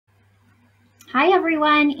Hi,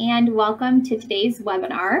 everyone, and welcome to today's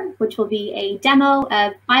webinar, which will be a demo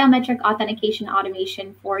of biometric authentication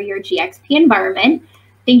automation for your GxP environment.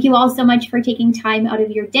 Thank you all so much for taking time out of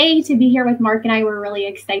your day to be here with Mark and I. We're really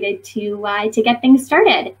excited to get things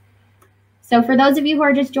started. So for those of you who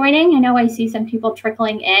are just joining, I know I see some people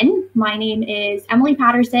trickling in. My name is Emily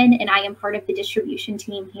Patterson, and I am part of the distribution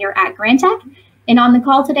team here at Grantek. And on the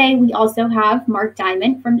call today, we also have Marc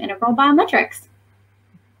Diament from Integral Biometrics.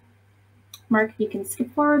 Mark, you can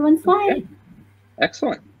skip forward one slide. Okay.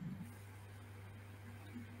 Excellent.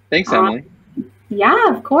 Thanks, Emily. Yeah,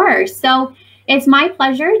 of course. So it's my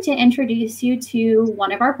pleasure to introduce you to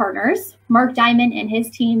one of our partners. Marc Diament and his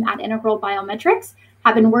team at Integral Biometrics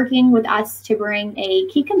have been working with us to bring a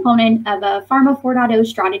key component of a Pharma 4.0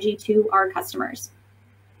 strategy to our customers.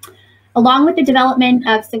 Along with the development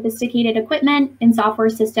of sophisticated equipment and software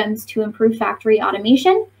systems to improve factory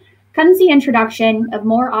automation, comes the introduction of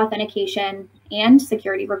more authentication and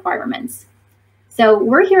security requirements. So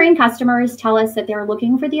we're hearing customers tell us that they're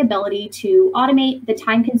looking for the ability to automate the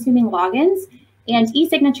time-consuming logins and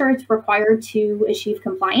e-signatures required to achieve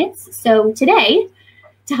compliance. So today,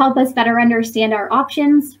 to help us better understand our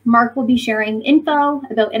options, Mark will be sharing info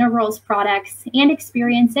about Integral's products and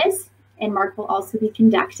experiences, and Mark will also be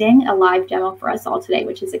conducting a live demo for us all today,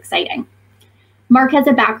 which is exciting. Mark has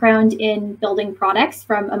a background in building products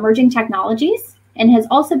from emerging technologies and has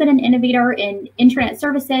also been an innovator in internet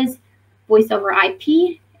services, voice over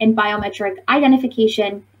IP, and biometric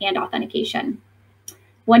identification and authentication.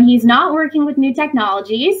 When he's not working with new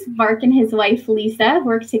technologies, Mark and his wife, Lisa,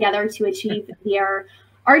 work together to achieve their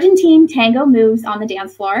Argentine tango moves on the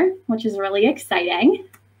dance floor, which is really exciting.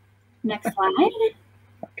 Next slide.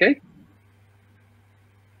 Okay.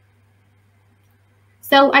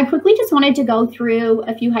 So I quickly just wanted to go through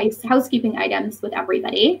a few housekeeping items with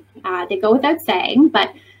everybody. They go without saying,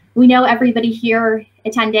 but we know everybody here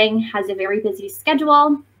attending has a very busy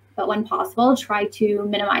schedule, but when possible, try to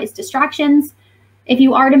minimize distractions. If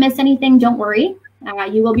you are to miss anything, don't worry.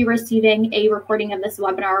 You will be receiving a recording of this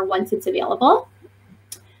webinar once it's available.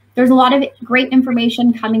 There's a lot of great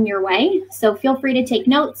information coming your way, so feel free to take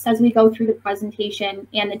notes as we go through the presentation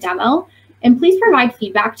and the demo. And please provide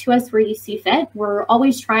feedback to us where you see fit. We're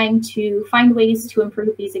always trying to find ways to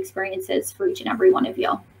improve these experiences for each and every one of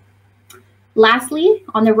you. Lastly,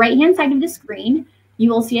 on the right-hand side of the screen, you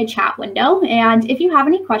will see a chat window. And if you have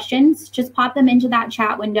any questions, just pop them into that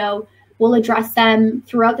chat window. We'll address them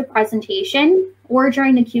throughout the presentation or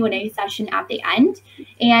during the Q&A session at the end.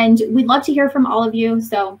 And we'd love to hear from all of you.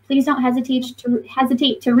 So please don't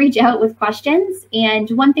hesitate to reach out with questions. And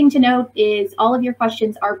one thing to note is all of your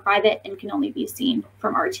questions are private and can only be seen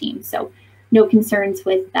from our team. So no concerns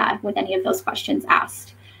with any of those questions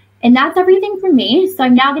asked. And that's everything from me. So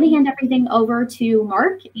I'm now going to hand everything over to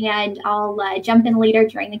Mark, and I'll jump in later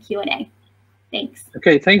during the Q&A. Thanks.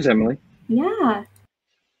 Okay, thanks, Emily. Yeah.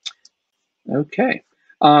 Okay.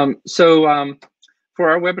 For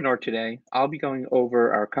our webinar today, I'll be going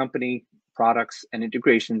over our company, products, and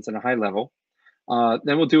integrations at a high level.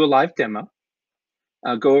 Then we'll do a live demo,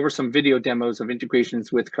 go over some video demos of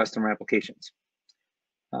integrations with customer applications.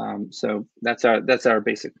 So that's our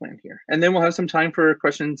basic plan here. And then we'll have some time for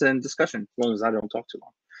questions and discussion, as long as I don't talk too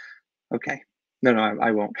long. Okay. No,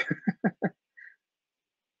 I won't.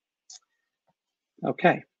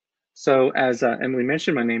 Okay. So as Emily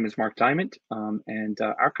mentioned, my name is Marc Diament, and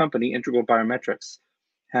our company, Integral Biometrics,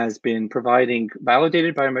 has been providing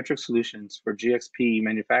validated biometric solutions for GxP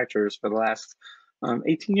manufacturers for the last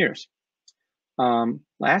 18 years.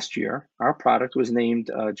 Last year, our product was named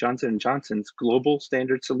Johnson & Johnson's global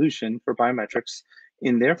standard solution for biometrics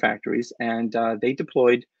in their factories, and they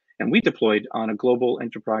deployed, and we deployed on a global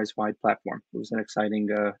enterprise-wide platform. It was an exciting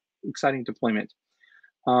deployment.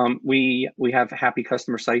 We have happy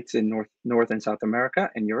customer sites in North and South America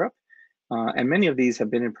and Europe, and many of these have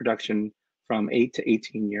been in production from 8 to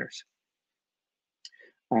 18 years.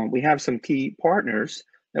 We have some key partners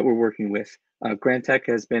that we're working with. Grantek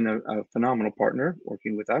has been a phenomenal partner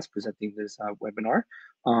working with us, presenting this webinar.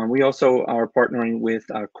 We also are partnering with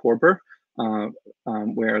Corber,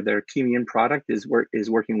 where their Chemian product is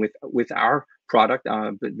working with our product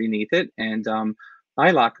beneath it, and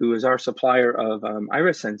iLock, who is our supplier of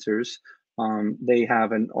iris sensors, they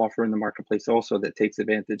have an offer in the marketplace also that takes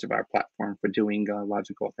advantage of our platform for doing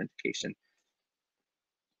logical authentication.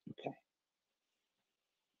 Okay.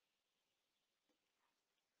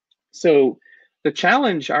 So the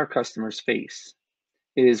challenge our customers face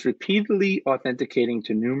is repeatedly authenticating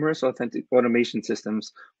to numerous authentic automation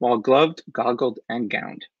systems while gloved, goggled, and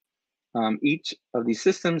gowned. Each of these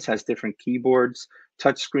systems has different keyboards,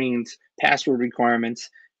 touch screens, password requirements,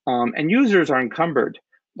 And users are encumbered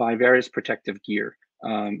by various protective gear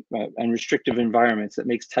and restrictive environments that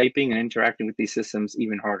makes typing and interacting with these systems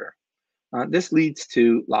even harder. This leads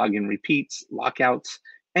to login repeats, lockouts,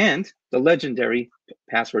 and the legendary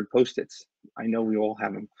password post-its. I know we all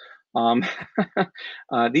have them.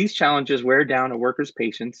 These challenges wear down a worker's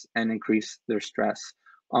patience and increase their stress.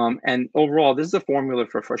 And overall, this is a formula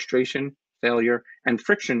for frustration, failure, and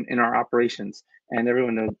friction in our operations. And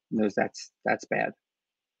everyone knows that's bad.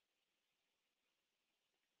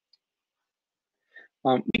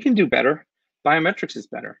 We can do better. Biometrics is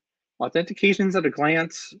better. Authentications at a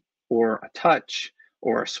glance or a touch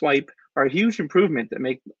or a swipe are a huge improvement that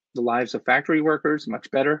make the lives of factory workers much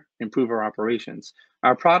better, improve our operations.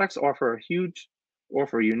 Our products offer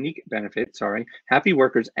unique benefits, happy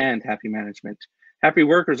workers and happy management. Happy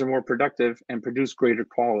workers are more productive and produce greater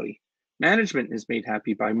quality. Management is made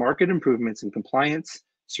happy by market improvements in compliance,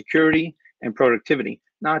 security, and productivity,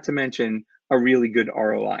 not to mention a really good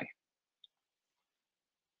ROI.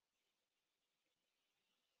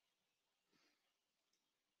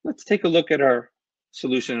 Let's take a look at our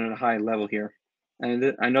solution at a high level here.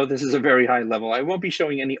 And I know this is a very high level. I won't be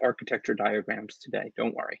showing any architecture diagrams today,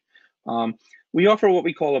 don't worry. We offer what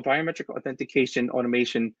we call a biometric authentication,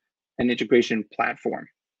 automation, and integration platform.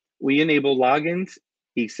 We enable logins,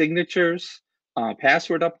 e-signatures,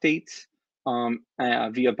 password updates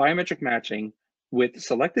via biometric matching with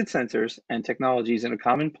selected sensors and technologies in a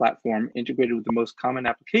common platform integrated with the most common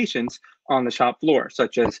applications on the shop floor,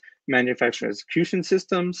 such as manufacturing execution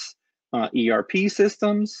systems, ERP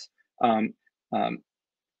systems,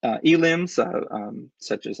 ELIMs,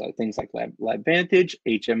 such as things like LabVantage,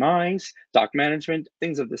 HMIs, doc management,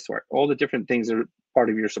 things of this sort. All the different things that are part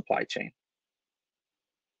of your supply chain.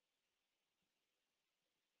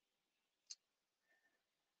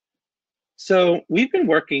 So we've been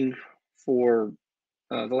working for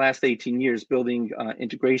the last 18 years building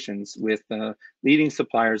integrations with leading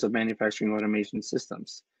suppliers of manufacturing automation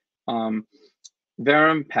systems.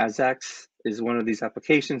 Verum, PASX is one of these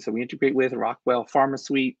applications that we integrate with, Rockwell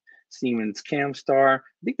PharmaSuite, Siemens Camstar.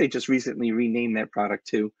 I think they just recently renamed that product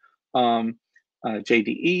too.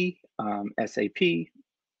 JDE, SAP,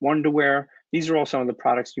 Wonderware. These are all some of the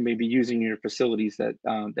products you may be using in your facilities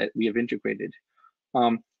that we have integrated.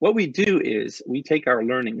 What we do is we take our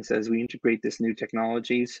learnings as we integrate this new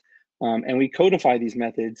technologies and we codify these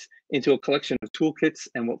methods into a collection of toolkits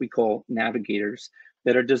and what we call navigators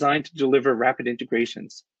that are designed to deliver rapid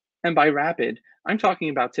integrations. And by rapid, I'm talking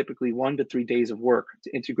about typically 1 to 3 days of work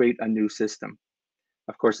to integrate a new system.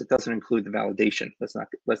 Of course, it doesn't include the validation. Let's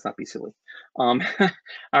not be silly.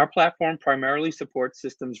 Our platform primarily supports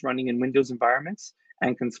systems running in Windows environments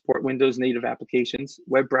and can support Windows native applications,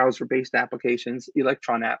 web browser-based applications,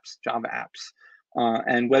 Electron apps, Java apps,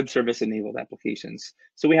 and web service-enabled applications.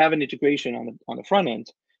 So we have an integration on the front end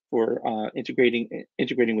for integrating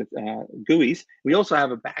with GUIs. We also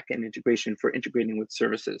have a back-end integration for integrating with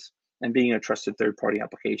services and being a trusted third-party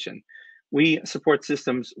application. We support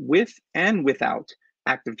systems with and without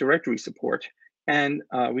Active Directory support. And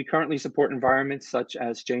we currently support environments such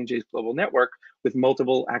as J&J's global network with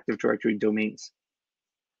multiple Active Directory domains.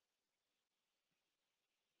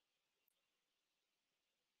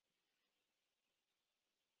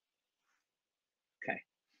 Okay.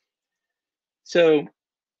 So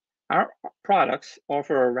our products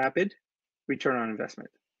offer a rapid return on investment.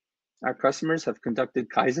 Our customers have conducted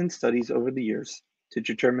Kaizen studies over the years to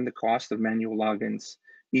determine the cost of manual logins,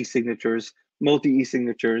 e-signatures,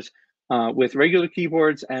 multi-e-signatures, with regular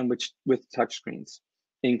keyboards and with touchscreens.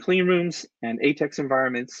 In clean rooms and ATEX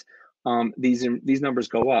environments, these numbers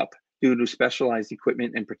go up due to specialized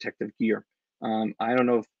equipment and protective gear. I don't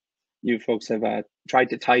know if you folks have tried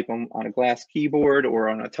to type on a glass keyboard or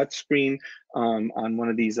on a touchscreen on one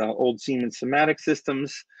of these old Siemens Somatic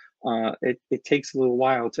systems. It takes a little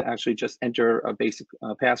while to actually just enter a basic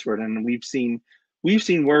password, and we've seen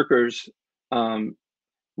workers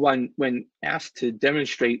when asked to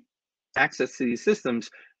demonstrate access to these systems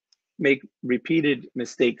make repeated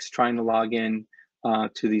mistakes trying to log in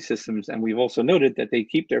to these systems. And we've also noted that they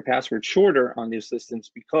keep their password shorter on these systems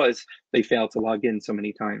because they fail to log in so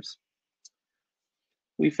many times.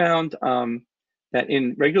 We found that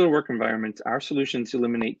in regular work environments, our solutions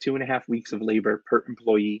eliminate 2.5 weeks of labor per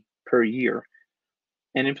employee per year.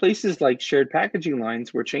 And in places like shared packaging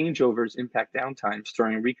lines where changeovers impact downtimes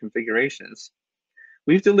during reconfigurations,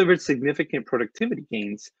 we've delivered significant productivity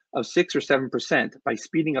gains of 6 or 7% by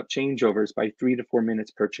speeding up changeovers by 3 to 4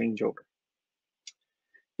 minutes per changeover.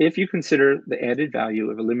 If you consider the added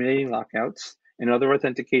value of eliminating lockouts and other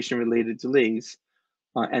authentication-related delays,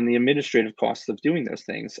 and the administrative costs of doing those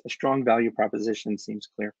things, a strong value proposition seems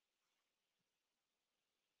clear.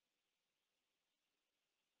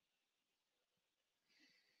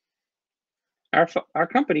 Our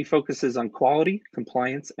company focuses on quality,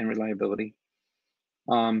 compliance, and reliability.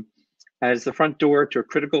 As the front door to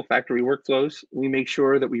critical factory workflows, we make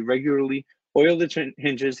sure that we regularly oil the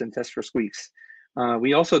hinges and test for squeaks.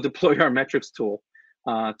 We also deploy our metrics tool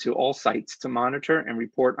to all sites to monitor and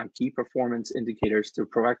report on key performance indicators to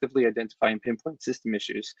proactively identify and pinpoint system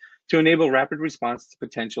issues to enable rapid response to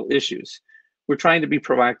potential issues. We're trying to be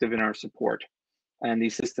proactive in our support, and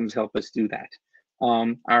these systems help us do that.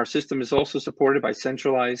 Our system is also supported by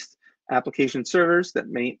centralized application servers that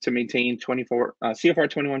to maintain CFR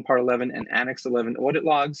 21 Part 11 and Annex 11 audit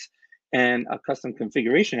logs, and a custom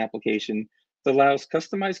configuration application that allows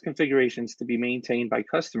customized configurations to be maintained by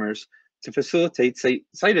customers to facilitate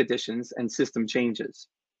site additions and system changes.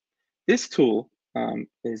 This tool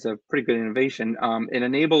is a pretty good innovation. It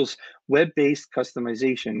enables web-based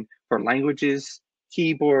customization for languages,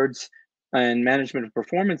 keyboards, and management of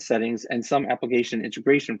performance settings, and some application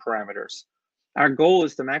integration parameters. Our goal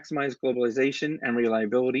is to maximize globalization and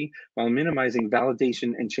reliability while minimizing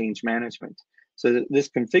validation and change management. So this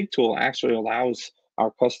config tool actually allows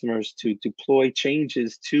our customers to deploy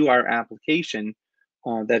changes to our application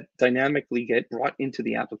that dynamically get brought into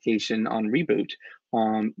the application on reboot,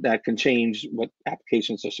 that can change what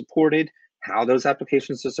applications are supported, how those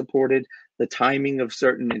applications are supported, the timing of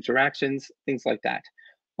certain interactions, things like that.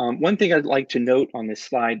 One thing I'd like to note on this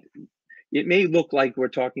slide, it may look like we're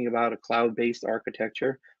talking about a cloud-based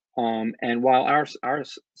architecture, and while our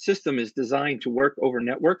system is designed to work over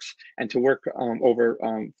networks and to work over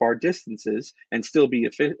far distances and still be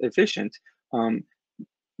efficient,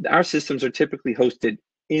 our systems are typically hosted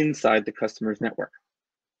inside the customer's network.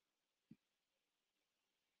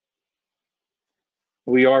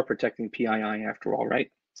 We are protecting PII after all, right?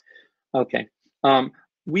 Okay.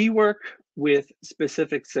 We work with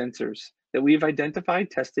specific sensors that we've identified,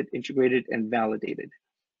 tested, integrated, and validated.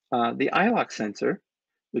 The iLok sensor,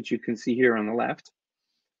 which you can see here on the left,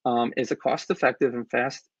 is a cost-effective and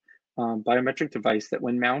fast biometric device that,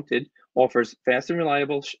 when mounted, offers fast and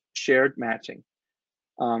reliable shared matching.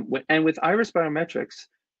 And with iris biometrics,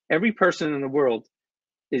 every person in the world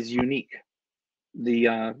is unique.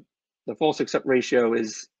 The false accept ratio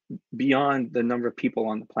is beyond the number of people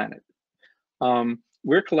on the planet.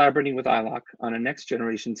 We're collaborating with iLok on a next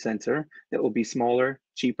generation sensor that will be smaller,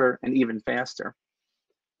 cheaper, and even faster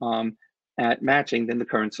at matching than the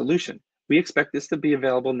current solution. We expect this to be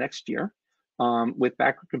available next year with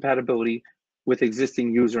backward compatibility with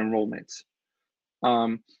existing user enrollments.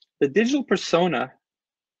 The digital persona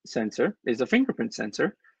sensor is a fingerprint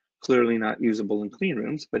sensor, clearly not usable in clean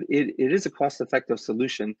rooms, but it is a cost-effective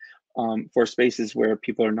solution for spaces where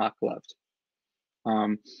people are not gloved.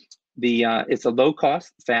 It's a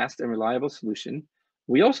low-cost, fast, and reliable solution.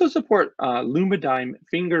 We also support Lumidyme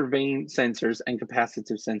finger vein sensors and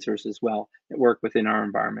capacitive sensors as well that work within our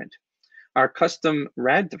environment. Our custom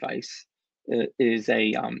RAD device is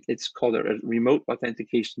it's called a remote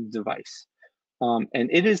authentication device. And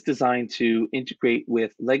it is designed to integrate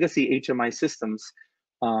with legacy HMI systems.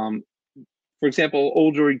 For example,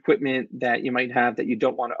 older equipment that you might have that you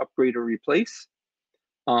don't want to upgrade or replace,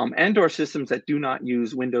 and/or systems that do not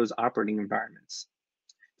use Windows operating environments.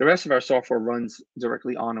 The rest of our software runs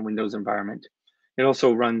directly on a Windows environment. It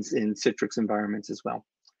also runs in Citrix environments as well.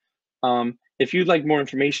 If you'd like more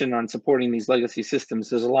information on supporting these legacy systems,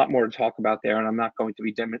 there's a lot more to talk about there, and I'm not going to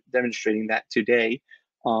be demonstrating that today.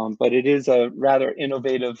 But it is a rather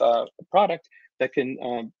innovative product that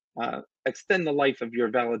can extend the life of your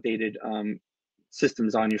validated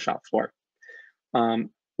systems on your shop floor.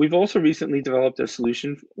 We've also recently developed a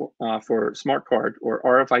solution for smart card or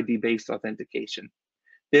RFID-based authentication.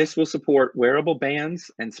 This will support wearable bands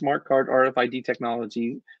and smart card RFID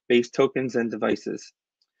technology-based tokens and devices.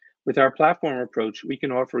 With our platform approach, we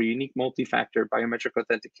can offer a unique multi-factor biometric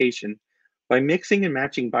authentication by mixing and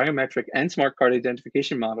matching biometric and smart card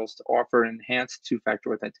identification models to offer an enhanced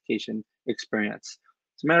two-factor authentication experience.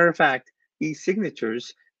 As a matter of fact,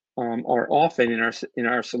 e-signatures are often in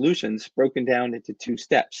our solutions broken down into two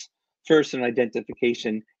steps. First, an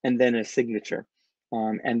identification, and then a signature.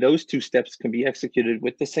 And those two steps can be executed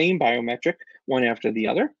with the same biometric, one after the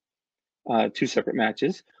other, two separate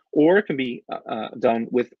matches, or it can be done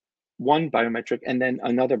with one biometric and then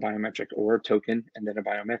another biometric, or a token and then a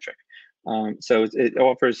biometric. So it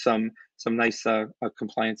offers some nice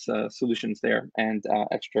compliance solutions there and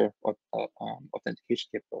extra authentication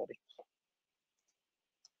capability.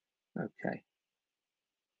 Okay.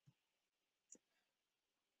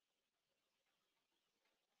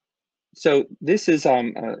 So this is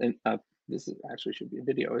this is actually should be a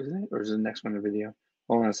video, isn't it? Or is the next one a video?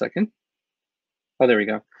 Hold on a second. Oh, there we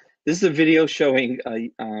go. This is a video showing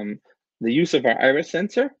the use of our iris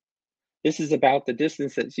sensor. This is about the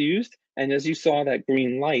distance that's used. And as you saw, that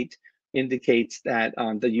green light indicates that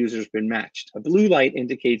the user's been matched. A blue light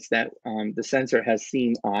indicates that the sensor has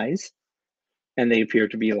seen eyes and they appear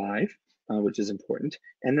to be alive, which is important.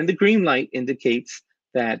 And then the green light indicates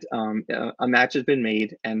that a match has been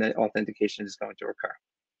made and that authentication is going to occur.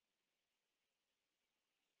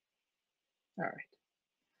 All right.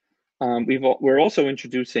 We're also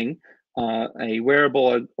introducing a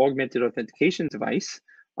wearable augmented authentication device.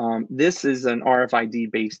 This is an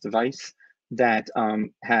RFID-based device that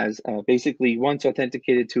has basically, once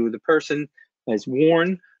authenticated to the person, as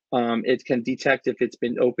worn, it can detect if it's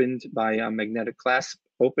been opened by magnetic clasp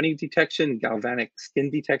opening detection, galvanic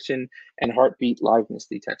skin detection, and heartbeat liveness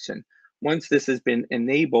detection. Once this has been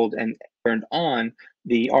enabled and turned on,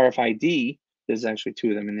 the RFID, there's actually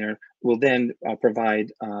two of them in there, will then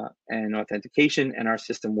provide an authentication, and our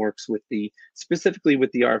system works with specifically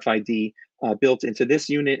with the RFID built into this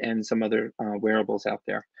unit and some other wearables out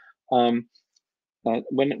there. When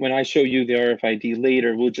I show you the RFID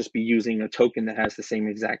later, we'll just be using a token that has the same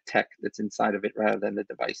exact tech that's inside of it rather than the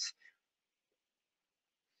device.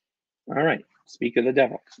 All right, speak of the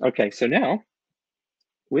devil. Okay, so now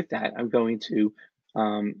with that, I'm going to,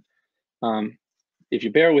 if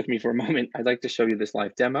you bear with me for a moment, I'd like to show you this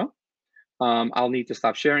live demo. I'll need to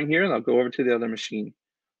stop sharing here and I'll go over to the other machine.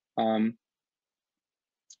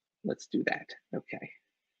 Let's do that. Okay,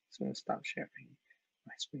 so I'm gonna stop sharing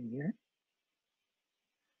my screen here.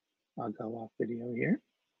 I'll go off video here.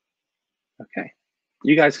 Okay,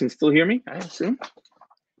 you guys can still hear me, I assume.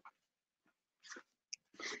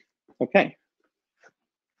 Okay.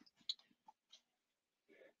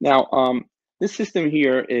 Now, this system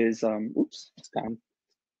here is, oops, it's gone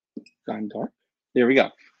dark. There we go.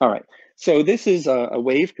 All right. So this is a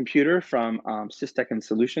Wave computer from Systec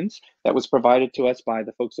Solutions that was provided to us by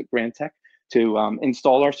the folks at Grantek to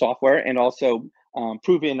install our software and also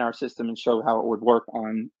prove in our system and show how it would work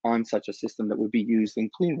on such a system that would be used in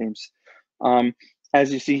clean rooms.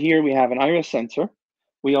 As you see here, we have an iris sensor.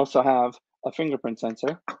 We also have a fingerprint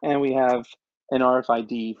sensor, and we have an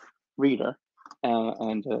RFID reader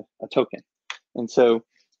and a token. And so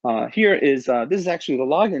here is, this is actually the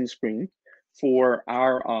login screen for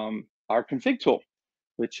our config tool,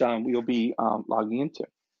 which we'll be logging into.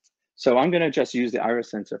 So I'm going to just use the iris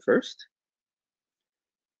sensor first.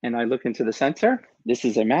 And I look into the sensor. This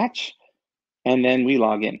is a match. And then we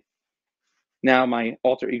log in. Now my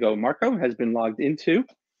alter ego Marco has been logged into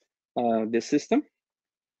this system.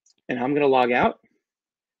 And I'm going to log out,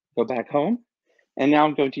 go back home. And now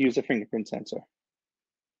I'm going to use a fingerprint sensor.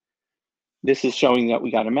 This is showing that we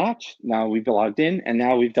got a match. Now we've logged in, and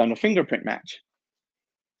now we've done a fingerprint match.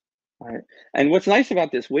 All right. And what's nice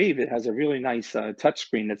about this Wave, it has a really nice touch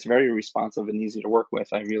screen that's very responsive and easy to work with.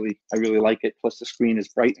 I really like it. Plus the screen is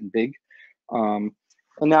bright and big. And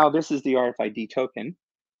now this is the RFID token.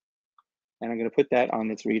 And I'm going to put that on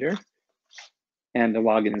its reader. And the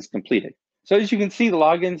login is completed. So as you can see, the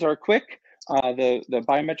logins are quick. The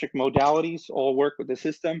biometric modalities all work with the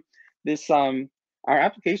system. This our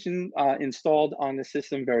application installed on the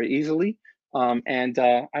system very easily. And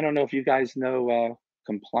I don't know if you guys know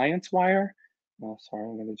Compliance Wire. Oh, sorry,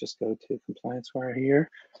 I'm going to just go to Compliance Wire here.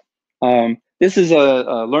 This is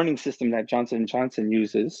a learning system that Johnson & Johnson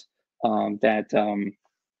uses that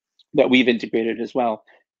we've integrated as well.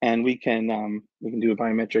 And we can do a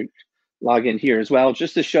biometric login here as well,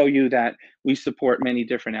 just to show you that we support many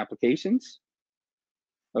different applications.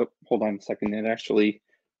 Oh, hold on a second. It actually,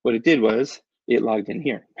 what it did was it logged in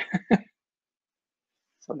here.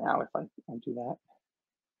 So now if I undo that,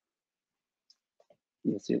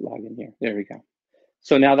 you'll see it log in here. There we go.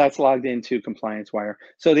 So now that's logged into Compliance Wire.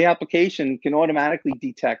 So the application can automatically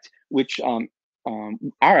detect which,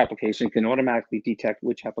 our application can automatically detect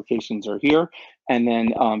which applications are here and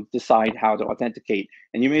then decide how to authenticate.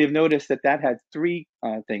 And you may have noticed that that had three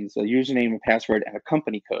things: a username, a password, and a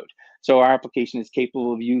company code. So our application is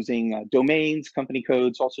capable of using domains, company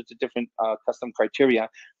codes, all sorts of different custom criteria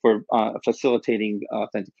for facilitating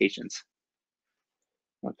authentications.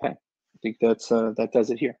 Okay, I think that's that does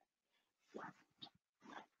it here.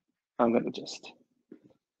 I'm going to just go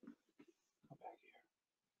back here.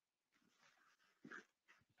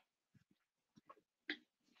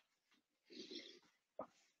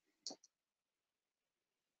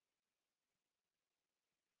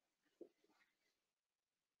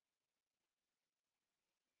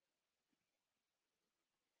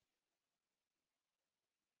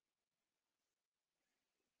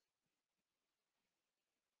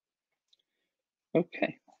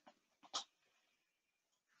 Okay.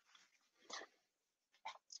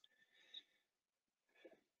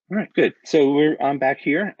 All right, good. So I'm back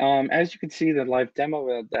here. As you can see, the live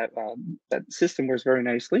demo that system works very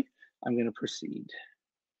nicely. I'm going to proceed.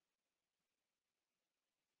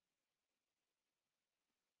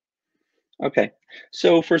 Okay,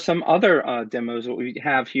 so for some other demos, what we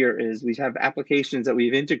have here is we have applications that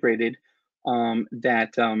we've integrated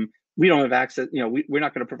that we don't have access, we're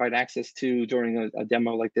not going to provide access to during a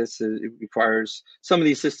demo like this. It requires, some of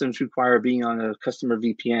these systems require being on a customer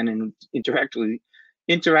VPN and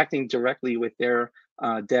interacting directly with their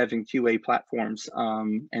dev and QA platforms.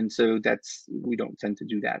 And so we don't tend to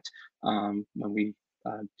do that when we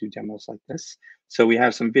do demos like this. So we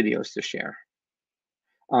have some videos to share.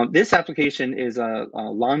 This application is a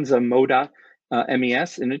Lanza Moda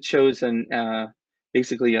MES, and it shows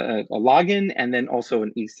basically a login and then also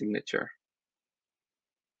an e-signature.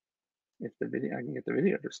 If I can get the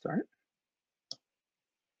video to start.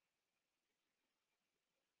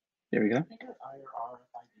 There we go.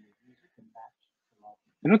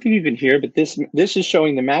 I don't think you can hear, but this is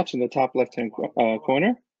showing the match in the top left-hand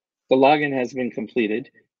corner. The login has been completed,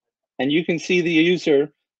 and you can see the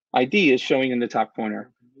user ID is showing in the top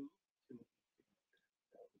corner.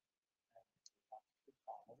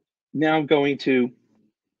 Now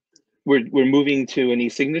we're moving to an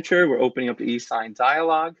e-signature. We're opening up the e-sign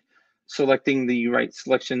dialog, selecting the right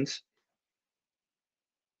selections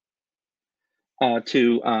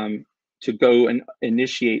to go and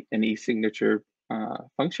initiate an e-signature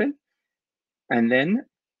function. And then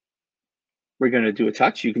we're going to do a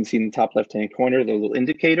touch. You can see in the top left-hand corner the little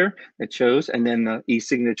indicator that shows, and then the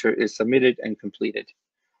e-signature is submitted and completed.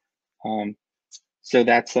 So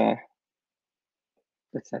that's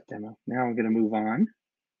that demo. Now I'm going to move on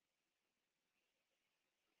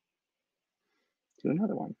to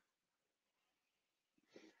another one.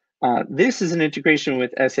 This is an integration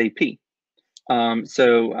with SAP.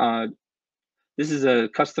 This is a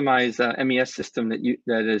customized MES system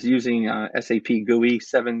that is using SAP GUI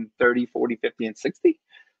 730, 40, 50, and 60.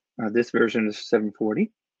 This version is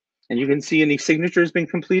 740. And you can see any signature has been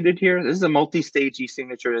completed here. This is a multi-stage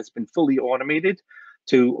e-signature that's been fully automated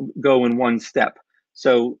to go in one step.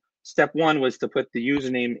 So step one was to put the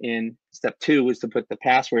username in. Step two was to put the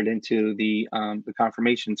password into the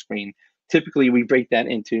confirmation screen. Typically, we break that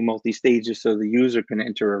into multi-stages so the user can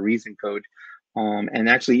enter a reason code. And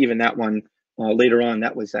actually, even that one, later on,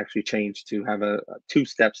 that was actually changed to have two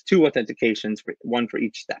steps, two authentications, one for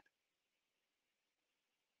each step.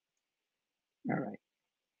 All right.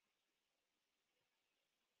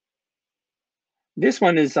 This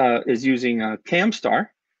one is using Camstar,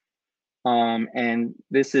 and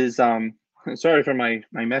this is sorry for my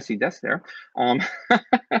messy desk there,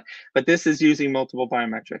 but this is using multiple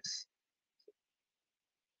biometrics.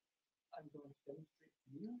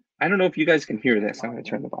 I don't know if you guys can hear this. I'm going to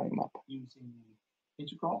turn the volume up. Using the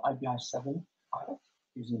Integral IBI7 product,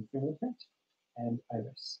 using fingerprint and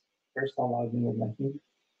iris. First, I'll log in with my finger.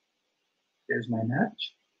 Here's my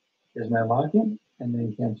match. Here's my login, and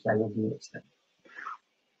then Camstar will do its thing.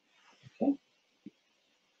 Okay.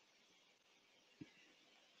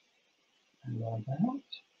 And log out.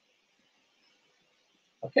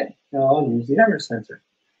 Okay, now I'll use the iris sensor.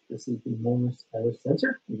 This is the bonus iris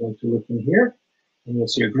sensor. I'm going to look in here, and you'll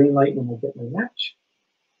see a green light when I get my match.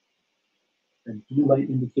 The blue light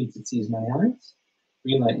indicates it sees my eyes.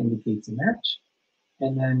 Green light indicates a match.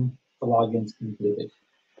 And then the login's completed.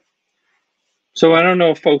 So I don't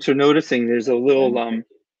know if folks are noticing, there's a little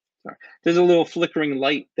flickering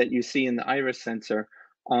light that you see in the iris sensor.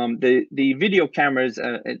 The video cameras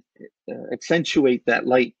accentuate that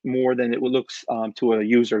light more than it looks to a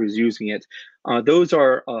user who's using it. Those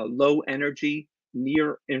are low energy,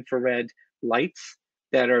 near infrared lights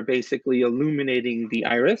that are basically illuminating the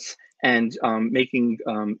iris and making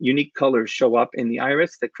unique colors show up in the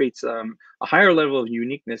iris that creates a higher level of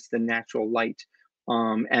uniqueness than natural light.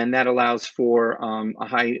 And that allows for a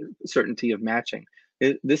high certainty of matching.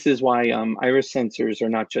 This is why iris sensors are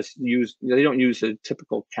not just used, they don't use a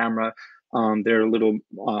typical camera. They're a little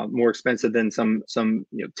more expensive than some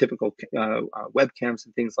typical webcams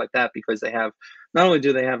and things like that, because they have, not only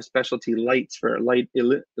do they have specialty lights for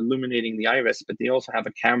illuminating the iris, but they also have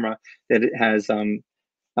a camera that it has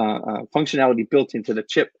functionality built into the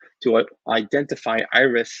chip to identify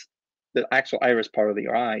iris, the actual iris part of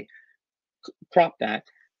your eye, crop that,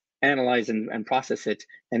 analyze and process it,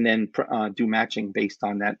 and then do matching based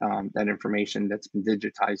on that that information that's been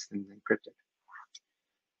digitized and encrypted.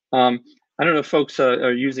 I don't know if folks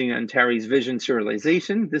are using Antares Vision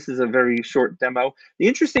serialization. This is a very short demo. The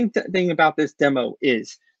interesting thing about this demo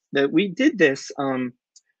is that we did this. I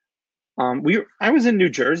was in New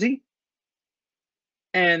Jersey,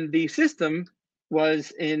 and the system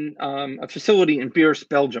was in a facility in Beers,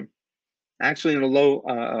 Belgium, actually in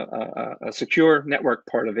a secure network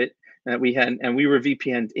part of it that we had, and we were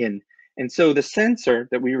VPN'd in. And so the sensor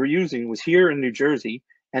that we were using was here in New Jersey,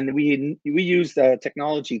 and we used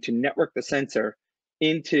technology to network the sensor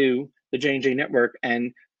into the J&J network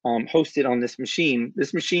and host it on this machine. To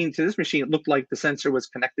this machine, it looked like the sensor was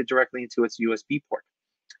connected directly into its USB port.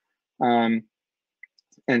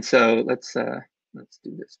 And so let's do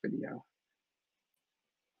this video.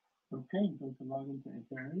 Okay, I'm going to log into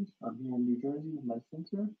Internet. I'm here in New Jersey with my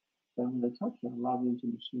sensor. So I'm going to touch and log into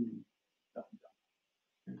machine.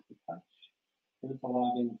 Here's the touch. Here's the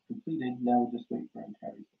login completed. Now we'll just wait for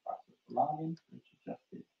Internet to process the login, which is just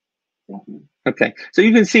it. Thank you. Okay, so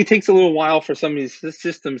you can see it takes a little while for some of these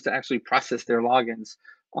systems to actually process their logins,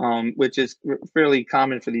 which is fairly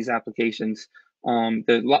common for these applications.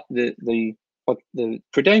 The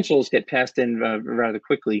credentials get passed in rather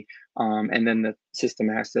quickly, and then the system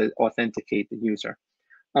has to authenticate the user.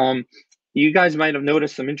 You guys might have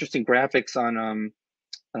noticed some interesting graphics on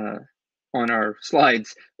our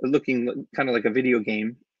slides, looking kind of like a video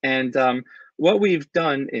game. And what we've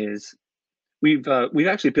done is we've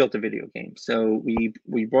actually built a video game. So we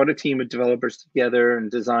brought a team of developers together and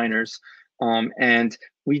designers, and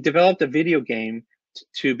we developed a video game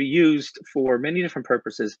to be used for many different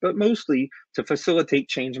purposes, but mostly to facilitate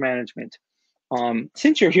change management.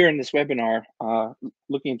 Since you're here in this webinar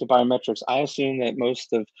looking into biometrics, I assume that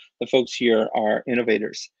most of the folks here are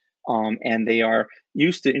innovators, and they are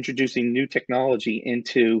used to introducing new technology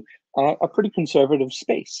into a pretty conservative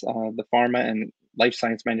space. The pharma and life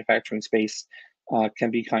science manufacturing space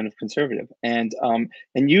can be kind of conservative, and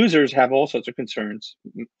users have all sorts of concerns.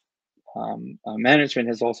 Management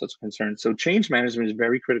has all sorts of concerns. So change management is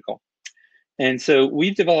very critical. And so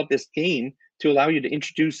we've developed this game to allow you to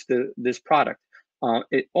introduce this product.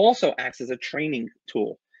 It also acts as a training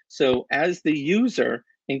tool. So as the user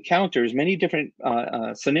encounters many different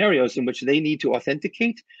scenarios in which they need to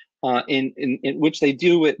authenticate, in which they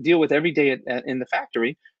deal with every day in the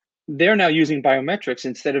factory, they're now using biometrics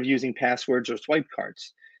instead of using passwords or swipe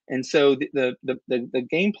cards. And so the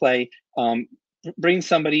gameplay brings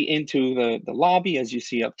somebody into the lobby, as you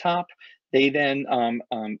see up top. They then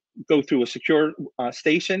go through a secure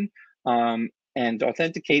station and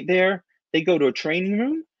authenticate there. They go to a training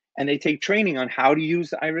room and they take training on how to use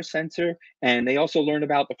the iris sensor. And they also learn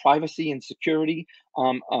about the privacy and security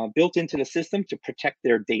built into the system to protect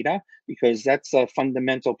their data, because that's a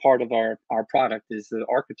fundamental part of our product is the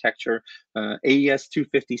architecture, AES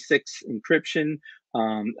 256 encryption,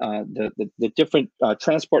 the different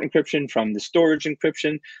transport encryption from the storage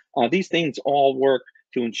encryption. These things all work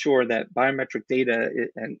to ensure that biometric data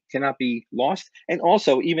cannot be lost. And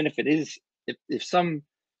also, even if it is, if some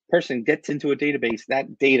person gets into a database,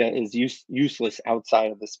 that data is useless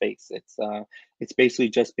outside of the space. It's basically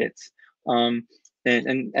just bits. And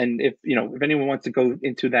if anyone wants to go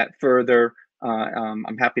into that further,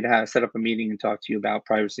 I'm happy to set up a meeting and talk to you about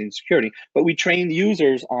privacy and security. But we train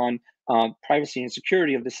users on privacy and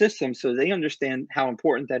security of the system so they understand how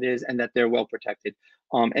important that is and that they're well protected.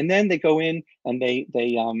 And then they go in and they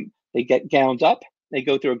get gowned up. They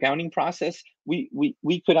go through a gowning process.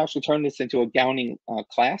 We could actually turn this into a gowning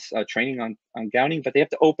class, training on gowning, but they have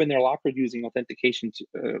to open their locker using authentication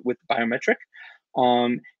with biometric.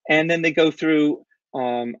 And then they go through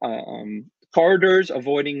corridors,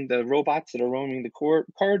 avoiding the robots that are roaming the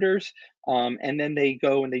corridors. And then they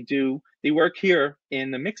go and they work here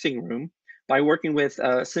in the mixing room by working with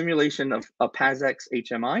a simulation of a PASX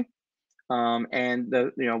HMI. And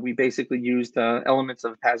we basically use the elements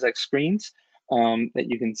of PASX screens that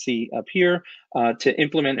you can see up here to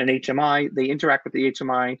implement an HMI. They interact with the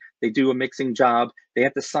HMI. They do a mixing job. They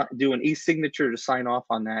have to do an e-signature to sign off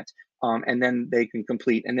on that, and then they can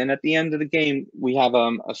complete. And then at the end of the game, we have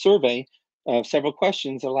a survey of several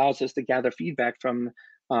questions that allows us to gather feedback from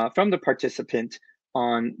the participant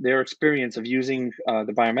on their experience of using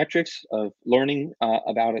the biometrics, of learning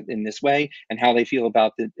about it in this way, and how they feel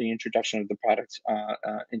about the introduction of the product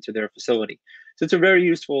into their facility. So it's a very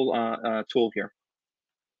useful tool here.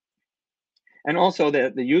 And also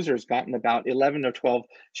the user has gotten about 11 or 12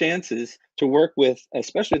 chances to work with,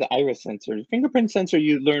 especially the iris sensor. Fingerprint sensor,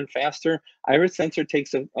 you learn faster. Iris sensor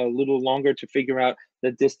takes a little longer to figure out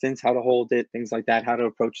the distance, how to hold it, things like that, how to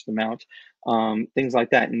approach the mount, things like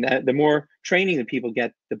that. And the more training that people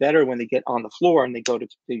get, the better when they get on the floor and they go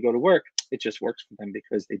to work, it just works for them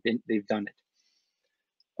because they've done it.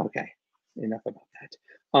 Okay, enough about that.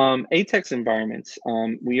 ATEX environments.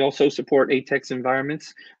 We also support ATEX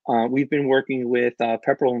environments. We've been working with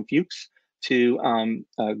Pepperell and Fuchs to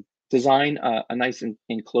design a nice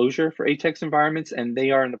enclosure for ATEX environments, and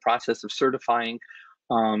they are in the process of certifying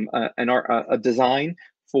a design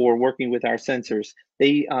for working with our sensors.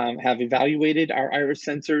 They have evaluated our iris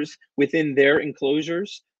sensors within their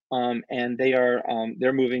enclosures, and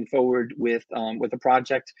they're moving forward with a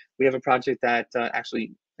project. We have a project that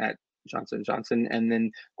actually at Johnson & Johnson, and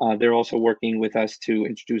then they're also working with us to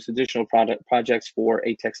introduce additional projects for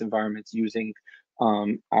ATEX environments using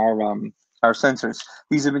our sensors.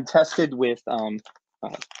 These have been tested with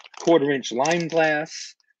 1/4-inch lime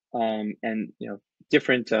glass, and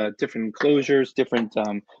different enclosures, different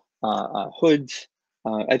hoods.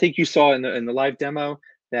 I think you saw in the live demo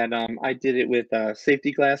that I did it with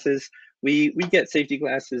safety glasses. We get safety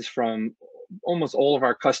glasses from almost all of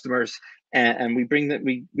our customers, and we bring them,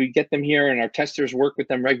 we get them here, and our testers work with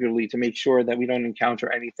them regularly to make sure that we don't encounter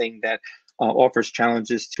anything that offers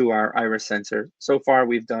challenges to our iris sensor. So far,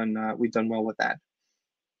 we've done well with that.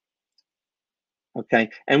 Okay,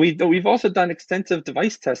 and we've also done extensive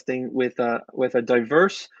device testing with a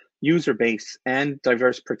diverse user base and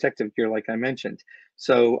diverse protective gear, like I mentioned.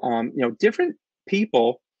 So different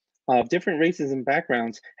people of different races and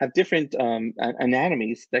backgrounds have different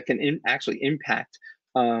anatomies that can actually impact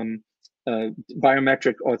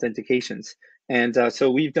biometric authentications. And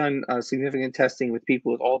so we've done significant testing with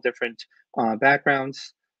people with all different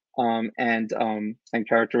backgrounds and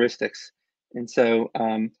characteristics. And so,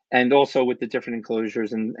 and also with the different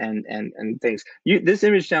enclosures and things. This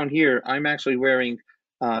image down here, I'm actually wearing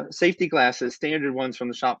safety glasses, standard ones from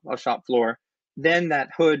the shop floor, then that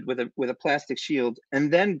hood with a plastic shield,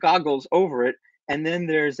 and then goggles over it, and then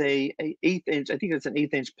there's a 1/8 inch, I think it's an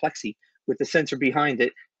 1/8 inch plexi with the sensor behind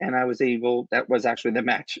it, and that was actually the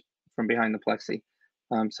match from behind the plexi.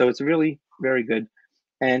 So it's really very good.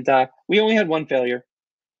 And we only had one failure.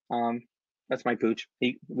 That's my pooch.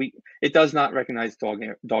 It does not recognize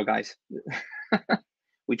dog eyes.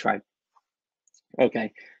 We tried.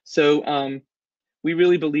 Okay, so we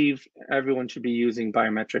really believe everyone should be using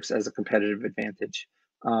biometrics as a competitive advantage.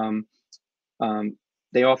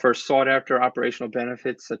 They offer sought-after operational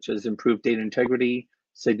benefits such as improved data integrity,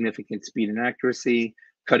 significant speed and accuracy,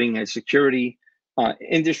 cutting-edge security,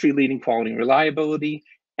 industry-leading quality and reliability,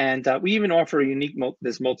 and we even offer a unique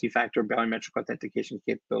multi-factor biometric authentication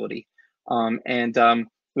capability.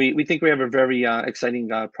 We think we have a very exciting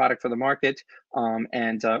product for the market,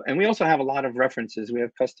 and we also have a lot of references. We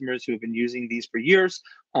have customers who have been using these for years,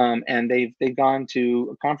 and they've gone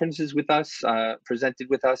to conferences with us, presented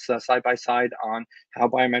with us side by side on how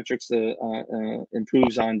biometrics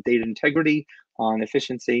improves on data integrity, on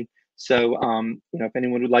efficiency. So if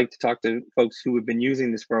anyone would like to talk to folks who have been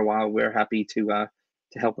using this for a while, we're happy to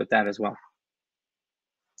help with that as well.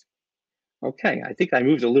 Okay, I think I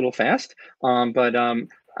moved a little fast, but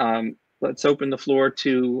let's open the floor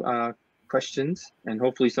to questions and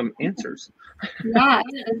hopefully some answers. Yeah,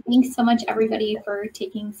 thanks so much, everybody, for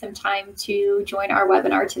taking some time to join our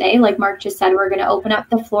webinar today. Like Mark just said, we're going to open up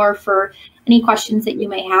the floor for any questions that you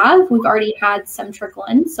may have. We've already had some trickle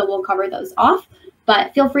in, so we'll cover those off.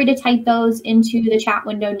 But feel free to type those into the chat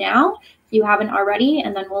window now if you haven't already,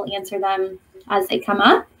 and then we'll answer them as they come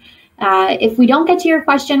up. If we don't get to your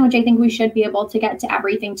question, which I think we should be able to get to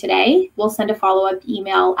everything today, we'll send a follow-up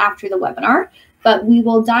email after the webinar, but we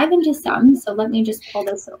will dive into some. So let me just pull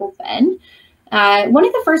this open. One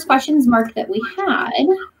of the first questions, Mark, that we had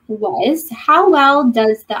was, how well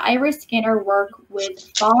does the iris scanner work with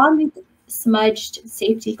fog-smudged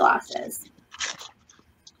safety glasses?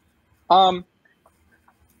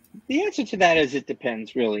 The answer to that is it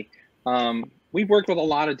depends, really. We've worked with a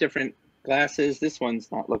lot of different glasses. This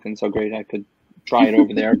one's not looking so great. I could try it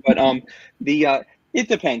over there, but it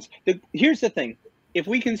depends. Here's the thing: if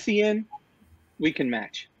we can see in, we can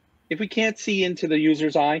match. If we can't see into the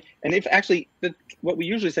user's eye, and if actually what we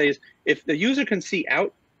usually say is, if the user can see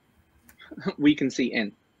out, we can see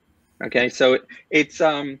in. Okay, so it's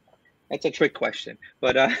that's a trick question,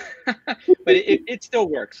 but but it still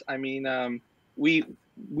works. I mean,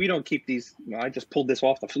 we don't keep these. I just pulled this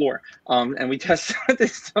off the floor, and we test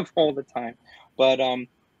this stuff all the time. But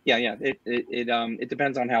yeah, it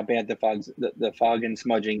depends on how bad the fog and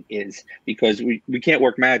smudging is, because we can't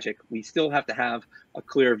work magic. We still have to have a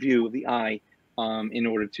clear view of the eye in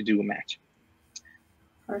order to do a match.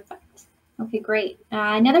 Perfect. Okay, great.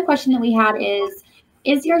 Another question that we had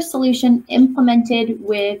is your solution implemented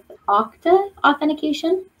with Okta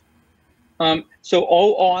authentication? So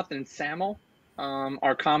OAuth and SAML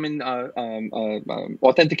are common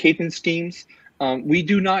authentication schemes. We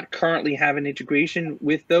do not currently have an integration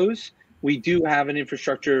with those. We do have an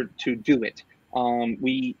infrastructure to do it.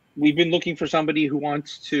 We've been looking for somebody who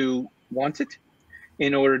wants it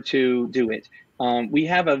in order to do it. We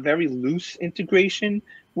have a very loose integration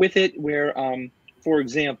with it where, for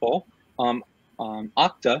example,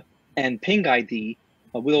 Okta and Ping ID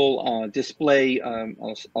will display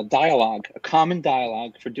a dialogue, a common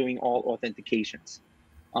dialogue for doing all authentications.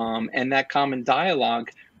 And that common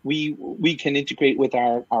dialogue, we can integrate with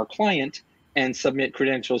our client and submit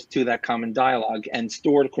credentials to that common dialogue and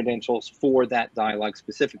store the credentials for that dialogue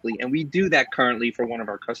specifically. And we do that currently for one of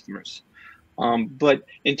our customers. But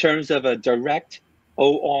in terms of a direct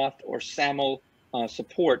OAuth or SAML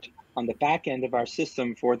support on the back end of our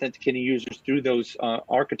system for authenticating users through those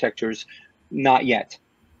architectures, not yet.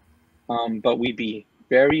 But we'd be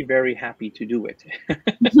very, very happy to do it.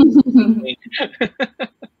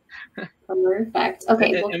 Perfect.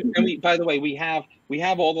 Okay. And we, by the way, we have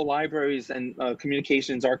all the libraries and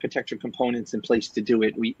communications architecture components in place to do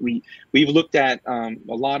it. We've looked at a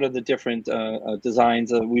lot of the different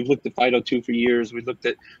designs. We've looked at FIDO2 for years. We've looked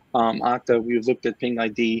at Okta. We've looked at Ping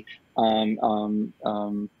ID.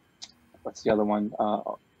 What's the other one?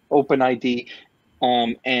 OpenID.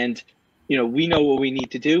 And we know what we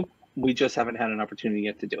need to do. We just haven't had an opportunity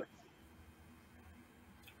yet to do it.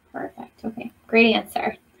 Perfect. Okay. Great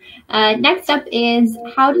answer. Next up is,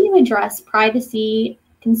 how do you address privacy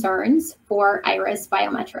concerns for iris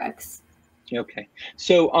biometrics? Okay.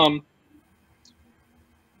 So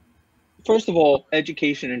first of all,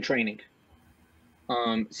 education and training.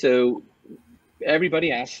 So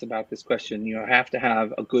everybody asks about this question. You have to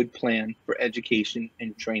have a good plan for education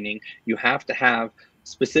and training. You have to have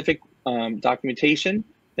specific documentation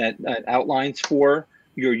that outlines for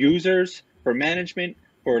your users, for management,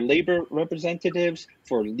 for labor representatives,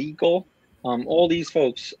 for legal. All these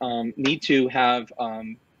folks need to have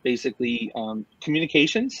basically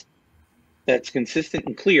communications that's consistent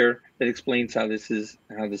and clear that explains how this is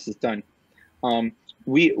done.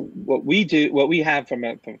 What we have from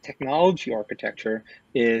a technology architecture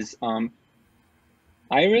is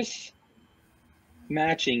iris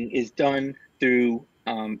matching is done through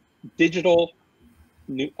digital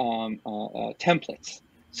templates.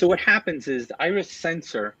 So what happens is the iris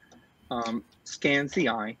sensor scans the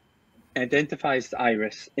eye, identifies the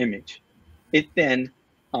iris image. It then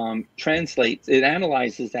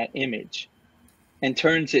analyzes that image and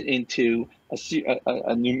turns it into a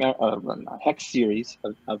hex series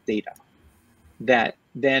of data that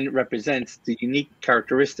then represents the unique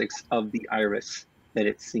characteristics of the iris that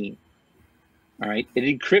it's seen. All right, it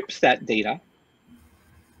encrypts that data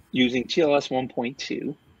using TLS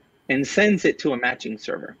 1.2 and sends it to a matching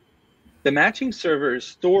server. The matching server is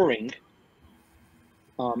storing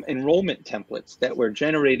enrollment templates that were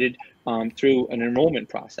generated through an enrollment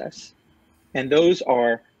process, and those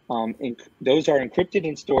are encrypted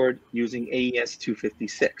and stored using AES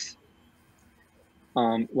 256.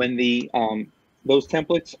 When those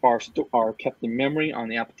templates are kept in memory on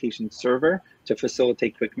the application server to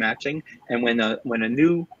facilitate quick matching, and when a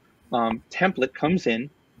new template comes in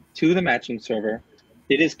to the matching server,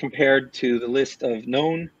 it is compared to the list of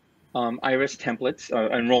known iris templates,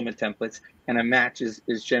 enrollment templates, and a match is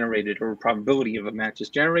generated, or a probability of a match is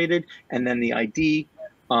generated, and then the ID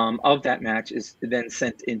of that match is then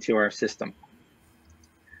sent into our system.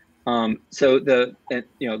 So the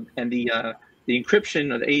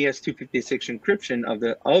encryption of the AES 256 encryption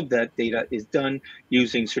of that data is done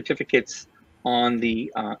using certificates on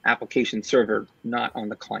the application server, not on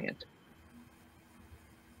the client.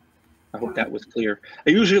 I hope that was clear. I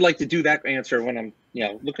usually like to do that answer when I'm,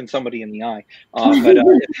 looking somebody in the eye. But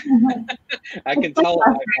I can tell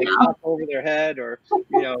if I talk over their head or,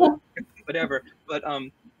 whatever. But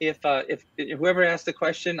if whoever asked the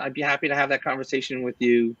question, I'd be happy to have that conversation with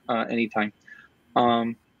you anytime.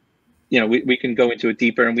 We can go into it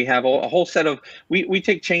deeper, and we have a whole set of, we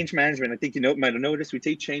take change management. I think you might have noticed we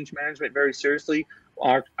take change management very seriously.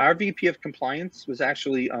 Our VP of compliance was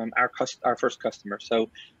actually our first customer. So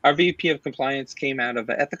our VP of compliance came out of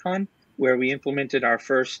Ethicon, where we implemented our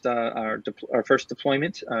first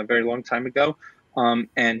deployment a very long time ago.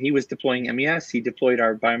 And he was deploying MES. He deployed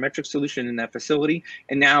our biometric solution in that facility,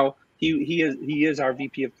 and now he is our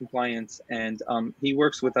VP of compliance, and he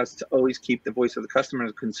works with us to always keep the voice of the customer,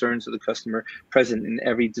 the concerns of the customer present in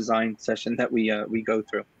every design session that we go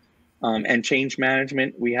through. And change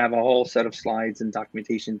management, we have a whole set of slides and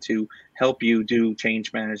documentation to help you do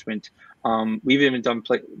change management. We've even done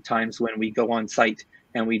times when we go on site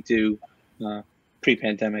and we do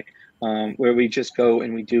pre-pandemic. where we just go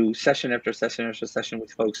and we do session after session after session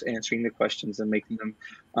with folks, answering the questions and making them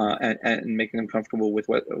making them comfortable with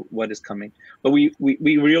what is coming. But we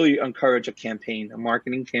really encourage a campaign, a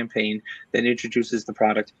marketing campaign that introduces the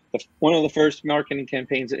product. One of the first marketing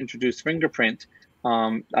campaigns that introduced fingerprint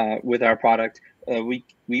with our product, we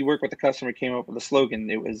worked with the customer, came up with a slogan.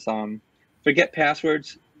 It was forget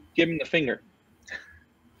passwords, give them the finger.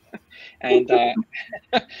 And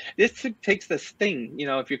this takes the sting. You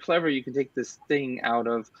know, if you're clever, you can take this sting out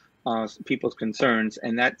of people's concerns,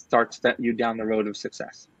 and that starts you down the road of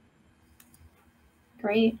success.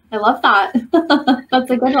 Great. I love that.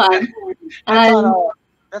 That's a good one.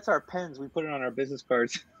 That's our pens. We put it on our business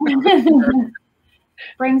cards.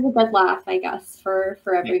 Brings a good laugh, I guess, for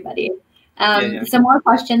everybody. Yeah. Some more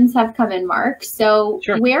questions have come in, Mark. So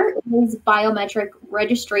sure. Where is biometric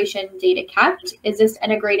registration data kept? Is this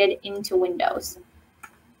integrated into Windows?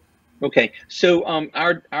 Okay, so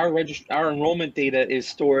our enrollment data is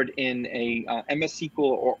stored in a MS SQL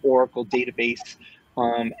or Oracle database.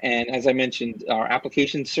 And as I mentioned, our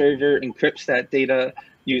application server encrypts that data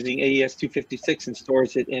using AES-256 and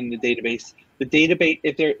stores it in the database. The database,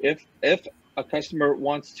 if a customer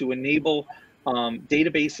wants to enable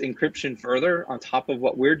database encryption further on top of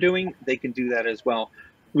what we're doing, they can do that as well.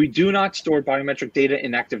 We do not store biometric data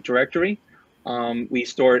in Active Directory. We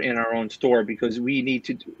store it in our own store because we need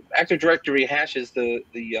to. Active Directory hashes the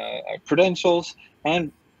credentials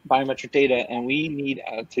and biometric data, and we need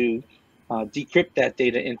to decrypt that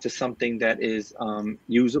data into something that is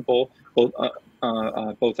usable,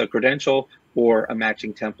 both a credential or a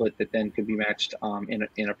matching template that then could be matched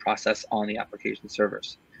in a process on the application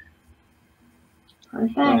servers.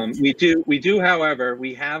 Perfect. We do, however,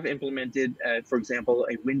 we have implemented, for example,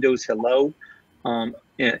 a Windows Hello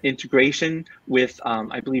integration with,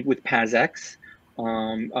 I believe, with PASX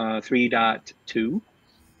 3.2.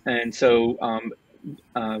 And so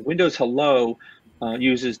Windows Hello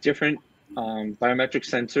uses different biometric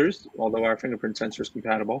sensors, although our fingerprint sensor is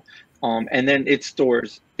compatible. And then it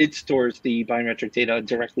stores the biometric data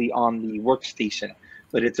directly on the workstation,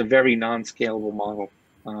 but it's a very non-scalable model.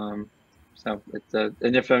 So it's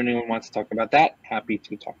and if anyone wants to talk about that, happy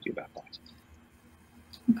to talk to you about that.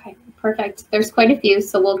 Okay, perfect. There's quite a few,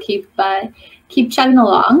 so we'll keep chatting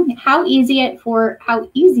along. How easy is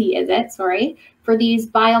it, for these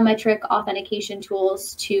biometric authentication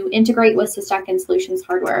tools to integrate with Systec and Solutions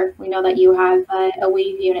hardware? We know that you have a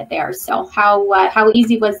Wave unit there, so how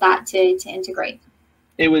easy was that to integrate?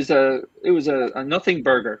 It was a nothing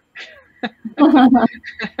burger.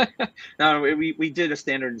 No, we did a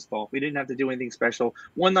standard install. We didn't have to do anything special.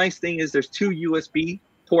 One nice thing is there's 2 USB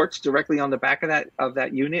ports directly on the back of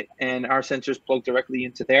that unit, and our sensors plug directly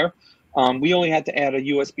into there. We only had to add a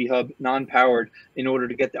USB hub, non-powered, in order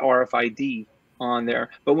to get the RFID on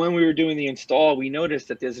there. But when we were doing the install, we noticed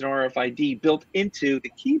that there's an RFID built into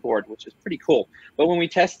the keyboard, which is pretty cool. But when we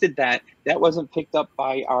tested that wasn't picked up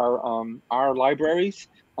by our libraries.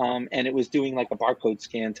 And it was doing like a barcode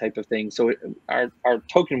scan type of thing. So our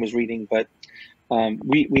token was reading, but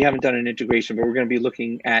we haven't done an integration, but we're going to be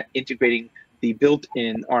looking at integrating the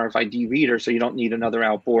built-in RFID reader, so you don't need another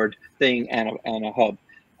outboard thing and a hub.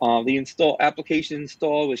 The application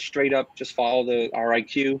install was straight up, just follow the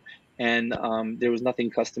RIQ, and there was nothing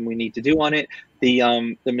custom we need to do on it.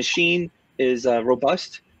 The machine is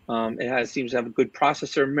robust. It seems to have a good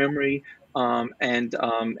processor memory. And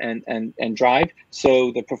drive.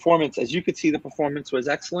 So the performance, as you could see, the performance was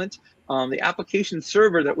excellent. The application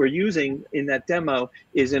server that we're using in that demo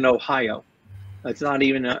is in Ohio. It's not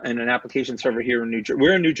even in an application server here in New Jersey.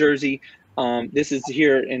 We're in New Jersey. This is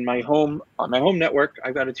here in my home network.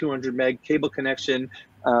 I've got a 200 meg cable connection,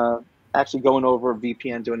 actually going over a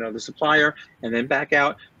VPN to another supplier and then back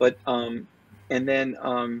out. But then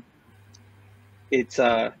it's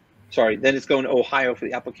going to Ohio for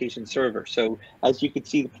the application server. So as you could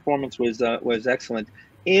see, the performance was excellent.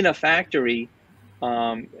 In a factory,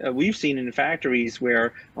 we've seen in factories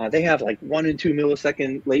where they have like 1 and 2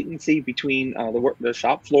 millisecond latency between the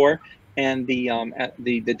shop floor and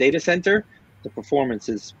the data center. The performance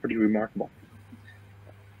is pretty remarkable.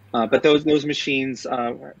 But those machines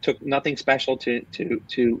took nothing special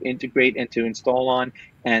to integrate and to install on,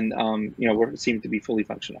 and seem to be fully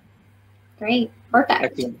functional. Great,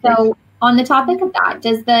 perfect. So on the topic of that,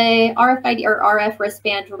 does the RFID or RF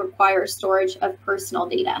wristband require storage of personal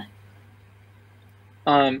data?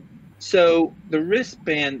 So the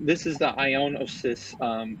wristband, this is the Ionosys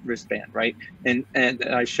wristband, right? And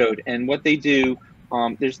I showed, and what they do,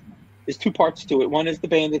 there's two parts to it. One is the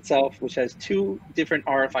band itself, which has two different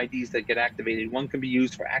RFIDs that get activated. One can be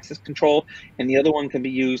used for access control, and the other one can be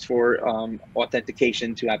used for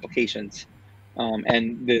authentication to applications.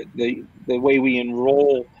 And the way we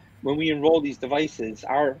enroll, when we enroll these devices,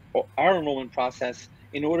 our enrollment process,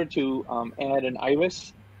 in order to add an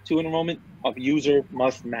iris to an enrollment, a user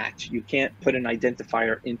must match. You can't put an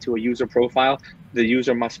identifier into a user profile. The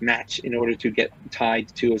user must match in order to get tied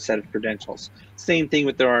to a set of credentials. Same thing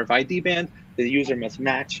with the RFID band. The user must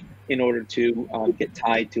match in order to get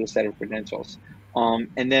tied to a set of credentials.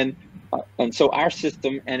 And so our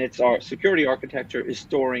system and our security architecture is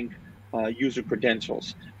storing user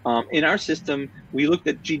credentials. In our system, we looked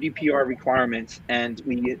at GDPR requirements, and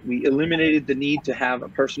we eliminated the need to have a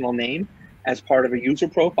personal name as part of a user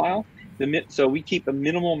profile. So we keep a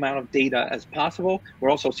minimal amount of data as possible.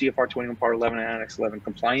 We're also CFR 21 Part 11 and Annex 11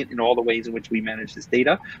 compliant in all the ways in which we manage this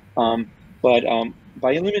data. But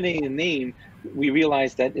by eliminating the name, we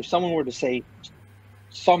realized that if someone were to say,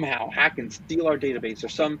 somehow hack and steal our database, or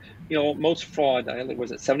some, most fraud,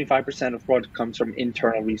 was it 75% of fraud comes from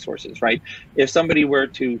internal resources, right? If somebody were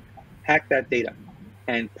to hack that data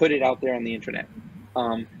and put it out there on the internet,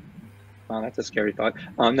 well, that's a scary thought.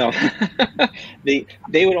 No, they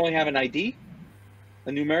would only have an ID, a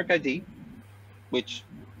numeric ID, which,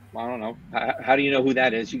 I don't know, how do you know who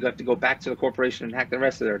that is? You have to go back to the corporation and hack the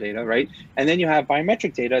rest of their data, right? And then you have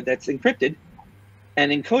biometric data that's encrypted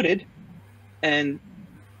and encoded, and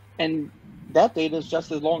that data is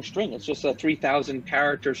just a long string. It's just a 3,000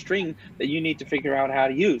 character string that you need to figure out how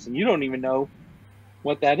to use, and you don't even know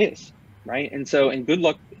what that is, right? And good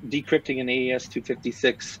luck decrypting an AES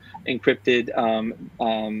 256 encrypted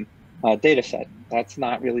data set. That's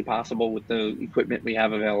not really possible with the equipment we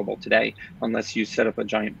have available today, unless you set up a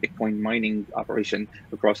giant Bitcoin mining operation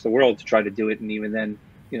across the world to try to do it. And even then,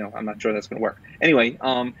 I'm not sure that's going to work. Anyway,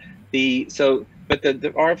 but the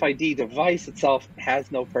RFID device itself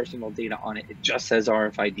has no personal data on it. It just says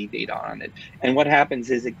RFID data on it. And what happens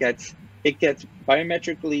is it gets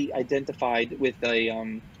biometrically identified with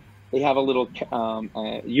a they have a little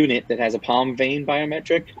unit that has a palm vein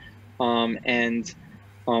biometric and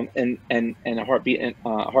a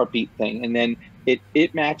heartbeat thing, and then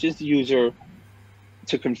it matches the user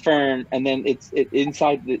to confirm, and then it's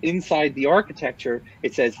inside the architecture.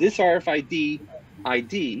 It says this RFID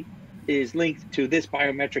ID is linked to this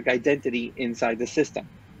biometric identity inside the system,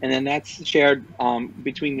 and then that's shared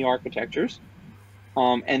between the architectures,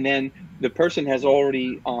 and then the person has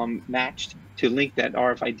already matched to link that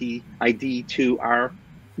RFID ID to our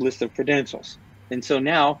list of credentials. And so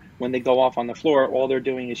now when they go off on the floor, all they're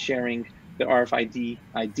doing is sharing the RFID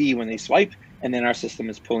ID when they swipe, and then our system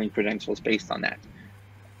is pulling credentials based on that.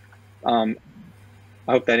 I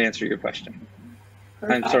hope that answered your question.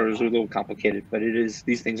 Perfect. I'm sorry, it was a little complicated, but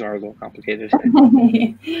these things are a little complicated.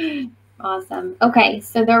 Awesome. Okay,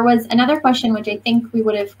 so there was another question which I think we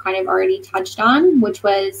would have kind of already touched on, which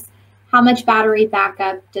was how much battery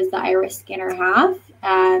backup does the iris scanner have,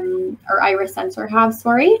 or iris sensor have,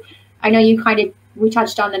 sorry. I know we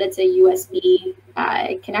touched on that it's a USB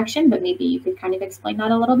connection, but maybe you could kind of explain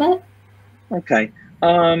that a little bit. Okay,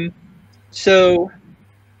 so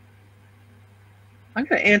I'm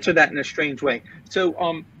going to answer that in a strange way. So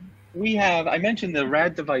I mentioned the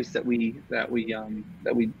RAD device that we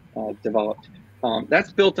developed.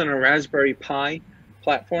 That's built on a Raspberry Pi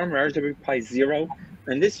platform, Raspberry Pi Zero,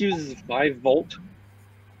 and this uses 5-volt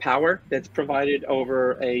power that's provided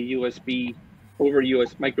over a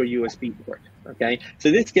micro USB port. Okay, so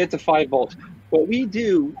this gets a 5 volts. What we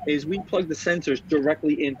do is we plug the sensors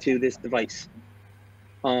directly into this device.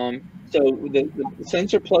 So the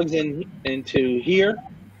sensor plugs into here,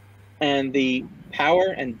 and the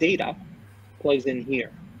power and data plugs in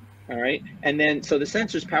here. All right, and then so the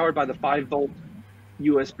sensor is powered by the 5-volt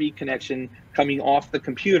USB connection coming off the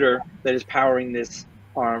computer that is powering this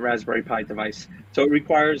Raspberry Pi device. So it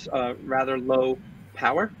requires rather low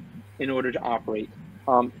power in order to operate.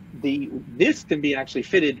 This can be actually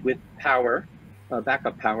fitted with power,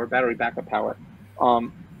 battery backup power,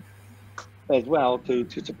 as well to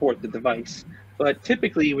support the device. But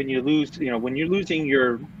typically, when you're losing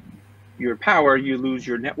your power, you lose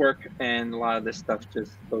your network, and a lot of this stuff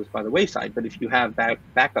just goes by the wayside. But if you have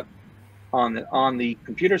backup on the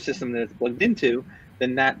computer system that it's plugged into,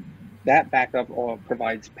 then that backup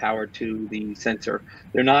provides power to the sensor.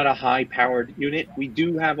 They're not a high-powered unit. We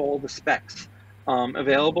do have all the specs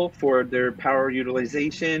available for their power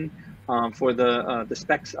utilization, for the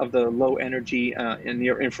specs of the low energy and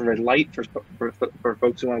near infrared light for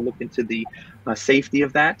folks who want to look into the safety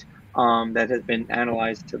of that. That has been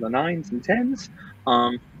analyzed to the 9s and 10s.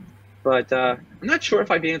 But I'm not sure if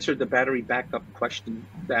I've answered the battery backup question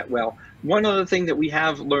that well. One other thing that we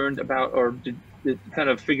have learned about, or kind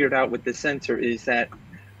of figured out with the sensor, is that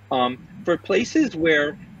for places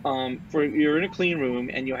where you're in a clean room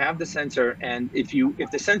and you have the sensor, and if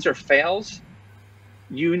the sensor fails,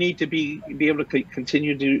 you need to be able to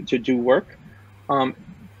continue to do work.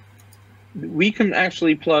 We can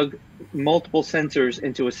actually plug multiple sensors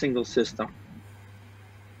into a single system.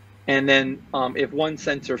 And then if one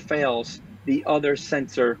sensor fails, the other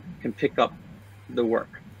sensor can pick up the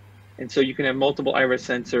work. And so you can have multiple iris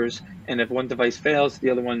sensors, and if one device fails, the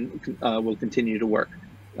other one will continue to work.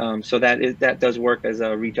 So that does work as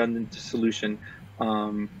a redundant solution.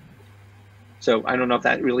 So I don't know if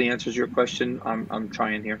that really answers your question. I'm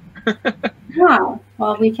trying here. Yeah,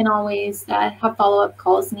 well, we can always have follow-up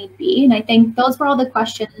calls need be. And I think those were all the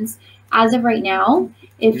questions as of right now.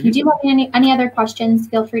 If you do have any other questions,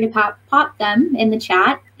 feel free to pop them in the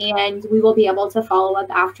chat, and we will be able to follow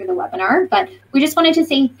up after the webinar. But we just wanted to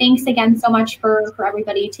say thanks again so much for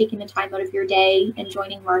everybody taking the time out of your day and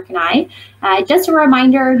joining Mark and I. Just a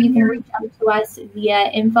reminder, you can reach out to us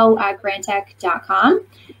via info@grantek.com.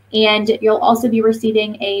 And you'll also be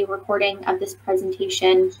receiving a recording of this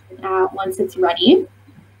presentation once it's ready.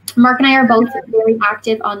 Mark and I are both very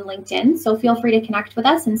active on LinkedIn, so feel free to connect with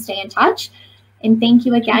us and stay in touch. And thank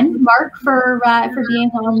you again, Mark, for being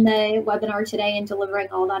on the webinar today and delivering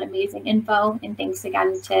all that amazing info. And thanks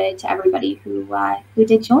again to everybody who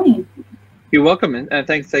did join. You're welcome, and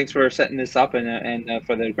thanks for setting this up, and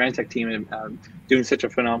for the Grantek team and doing such a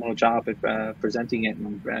phenomenal job at presenting it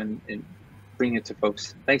and bring it to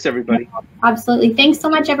folks. Thanks, everybody. Absolutely. Thanks so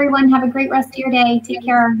much, everyone. Have a great rest of your day. Take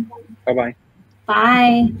care. Bye-bye.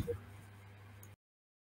 Bye.